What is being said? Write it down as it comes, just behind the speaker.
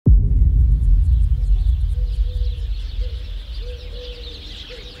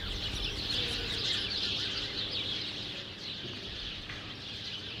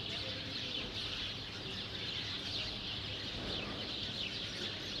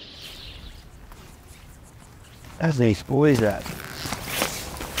How's these boys at?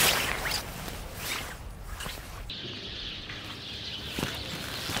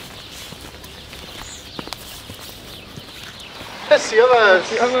 Servus!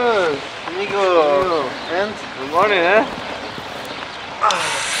 Servus! Amigo! And? Good morning, eh?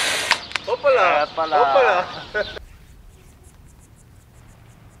 Hoppala! Hoppala!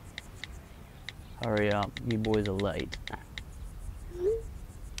 Hurry up, you boys are late.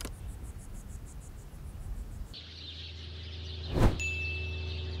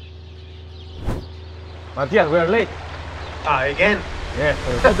 Matthias, we are late. Ah, again? Yeah,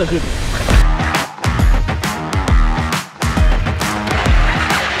 for the photo shoot.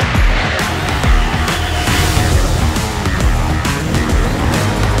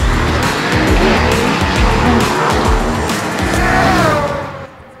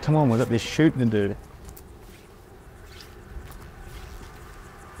 Come on, we've got this shooting to do.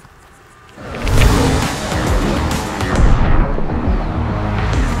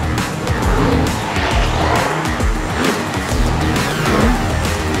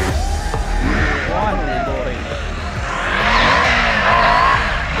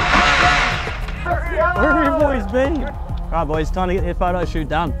 Where have you boys been? Right boys, time to get this photo shoot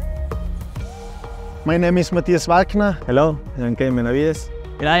done. My name is Matthias Walkner. Hello, I'm Kevin Benavides.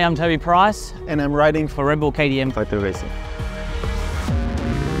 G'day, I'm Toby Price And I'm riding for Bull KTM Factory Racing.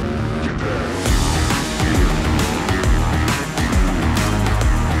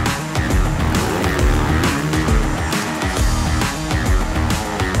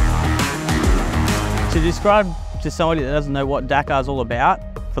 To describe to somebody that doesn't know what Dakar's all about,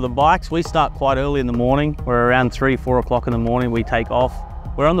 for the bikes, we start quite early in the morning. We're around 3, 4 o'clock in the morning, we take off.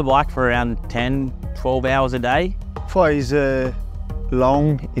 We're on the bike for around 10, 12 hours a day. for is a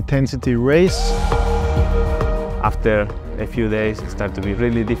long intensity race. After a few days, it started to be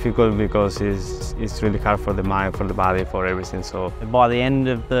really difficult because it's really hard for the mind, for the body, for everything. So By the end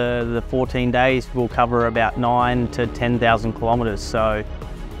of the 14 days, we'll cover about 9,000 to 10,000 kilometres. So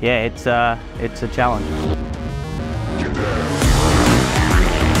yeah, it's a challenge.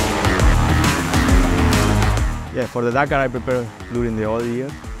 yeah, for the Dakar I prepare during the whole year.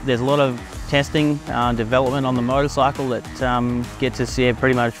 There's a lot of testing, development on the motorcycle that gets us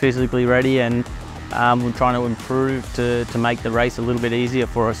pretty much physically ready, and we're trying to improve to make the race a little bit easier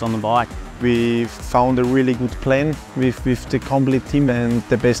for us on the bike. We found a really good plan with the complete team, and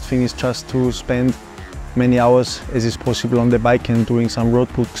the best thing is just to spend many hours as is possible on the bike and doing some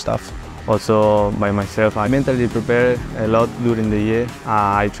road book stuff. Also by myself, I mentally prepare a lot during the year.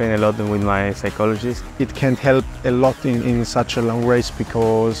 I train a lot with my psychologist. It can help a lot in such a long race,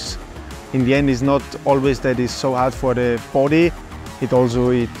 because in the end it's not always that it's so hard for the body. It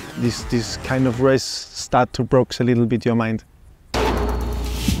also, this kind of race start to broke a little bit your mind.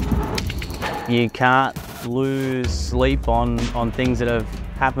 You can't lose sleep on things that have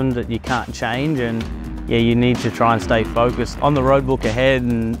happened that you can't change, and yeah, you need to try and stay focused on the road book ahead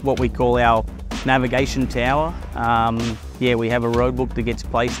and what we call our navigation tower. Yeah, we have a road book that gets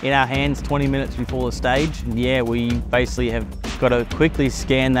placed in our hands 20 minutes before the stage. And yeah, we basically have got to quickly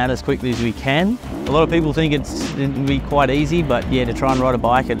scan that as quickly as we can. A lot of people think it'd be quite easy, but yeah, to try and ride a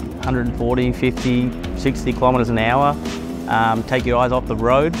bike at 140, 50, 60 kilometres an hour, take your eyes off the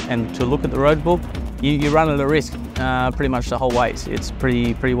road and to look at the road book, you run at a risk pretty much the whole way. It's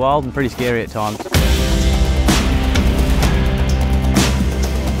pretty wild and pretty scary at times.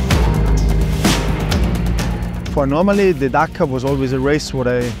 For normally, the Dakar was always a race what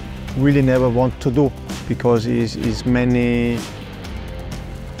I really never want to do, because it's many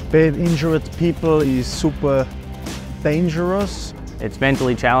bad injured people, is super dangerous. It's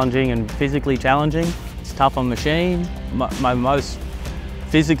mentally challenging and physically challenging. It's tough on machine. My most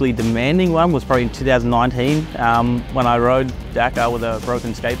physically demanding one was probably in 2019 when I rode Dakar with a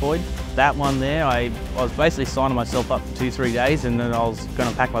broken skateboard. That one there, I was basically signing myself up for 2-3 days, and then I was going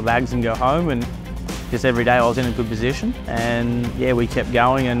to pack my bags and go home, and just every day I was in a good position, and yeah, we kept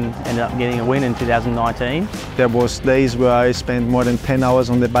going and ended up getting a win in 2019. There was days where I spent more than 10 hours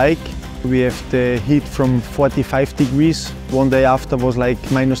on the bike. We have the heat from 45 degrees. One day after was like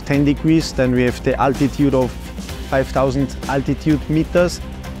minus 10 degrees. Then we have the altitude of 5,000 altitude meters.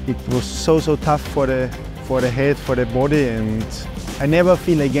 It was so tough for the head, for the body, and I never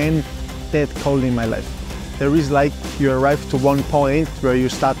feel again that cold in my life. There is like you arrive to one point where you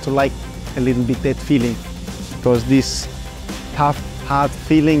start to like a little bit that feeling, because this tough, hard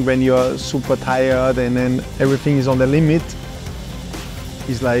feeling when you're super tired and then everything is on the limit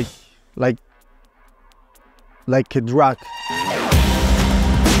is like a drug.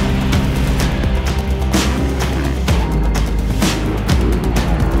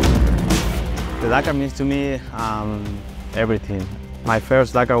 The Dakar means to me everything. My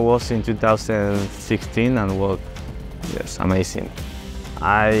first Dakar was in 2016 and was amazing.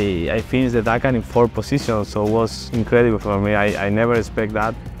 I finished the Dakar in 4th position, so it was incredible for me. I never expect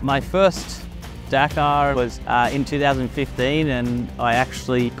that. My first Dakar was in 2015, and I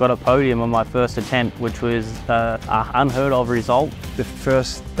actually got a podium on my first attempt, which was an unheard of result. The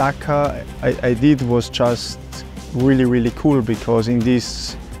first Dakar I did was just really cool, because in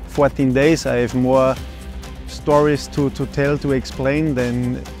these 14 days I have more stories to tell, to explain,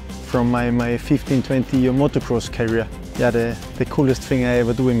 than from my 15-20 year motocross career. Yeah, the coolest thing I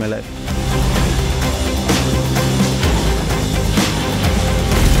ever do in my life.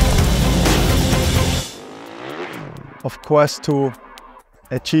 Of course, to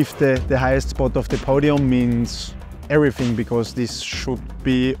achieve the highest spot of the podium means everything, because this should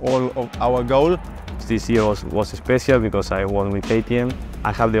be all of our goal. This year was special because I won with KTM.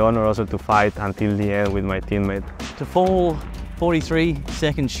 I have the honor also to fight until the end with my teammate. To fall 43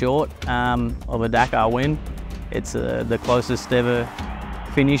 seconds short of a Dakar win, it's the closest ever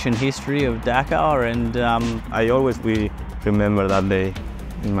finish in history of Dakar, and I always will remember that day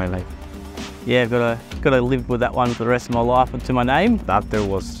in my life. Yeah, I've got to live with that one for the rest of my life to my name. After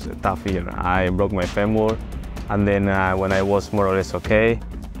was a tough year. I broke my femur, and then when I was more or less okay,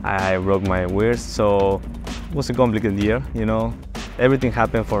 I broke my wrist, so it was a complicated year, you know. Everything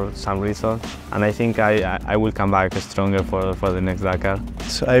happened for some reason, and I think I will come back stronger for the next Dakar.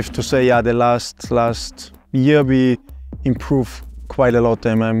 So I have to say, yeah, the last year we improved quite a lot,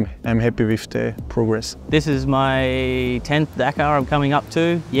 and I'm happy with the progress. This is my 10th Dakar I'm coming up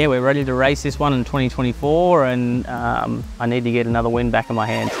to. Yeah, we're ready to race this one in 2024, and I need to get another win back in my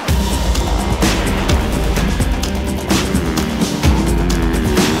hands.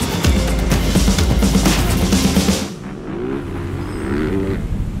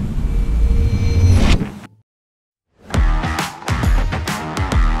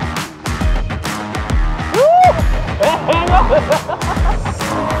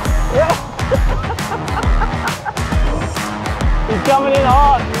 He's coming in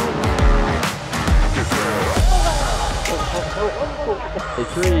hard.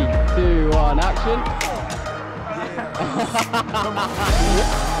 3, 2, 1,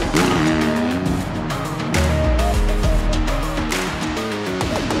 action.